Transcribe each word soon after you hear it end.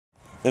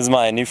This is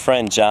my new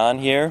friend John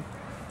here,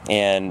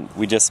 and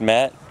we just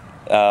met,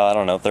 I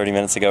don't know, 30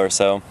 minutes ago or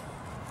so.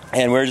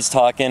 And we were just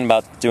talking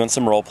about doing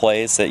some role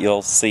plays that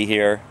you'll see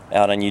here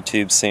out on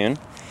YouTube soon.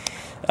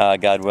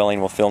 God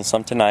willing, we'll film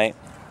some tonight.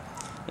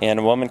 And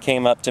a woman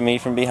came up to me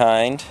from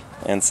behind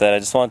and said, "I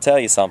just want to tell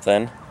you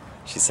something."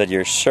 She said,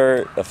 "Your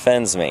shirt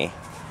offends me."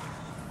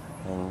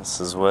 And this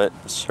is what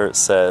the shirt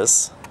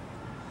says.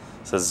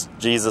 It says,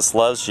 "Jesus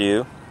loves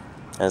you,"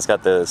 and it's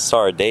got the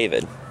Star of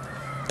David.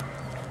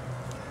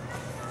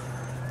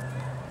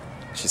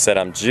 She said,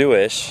 "I'm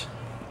Jewish,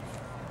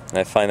 and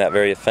I find that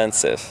very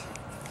offensive.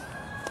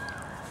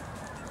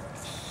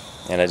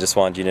 And I just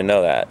wanted you to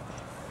know that."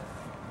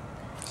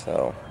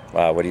 So,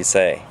 what do you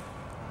say?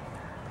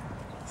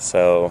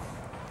 So,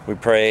 we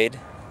prayed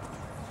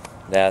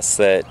and asked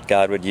that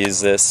God would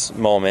use this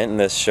moment and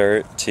this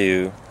shirt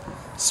to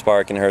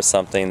spark in her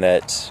something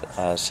that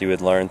she would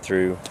learn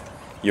through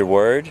your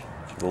word,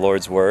 the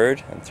Lord's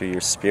word, and through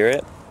your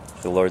spirit,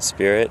 the Lord's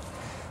Spirit,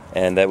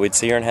 and that we'd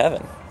see her in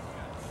heaven.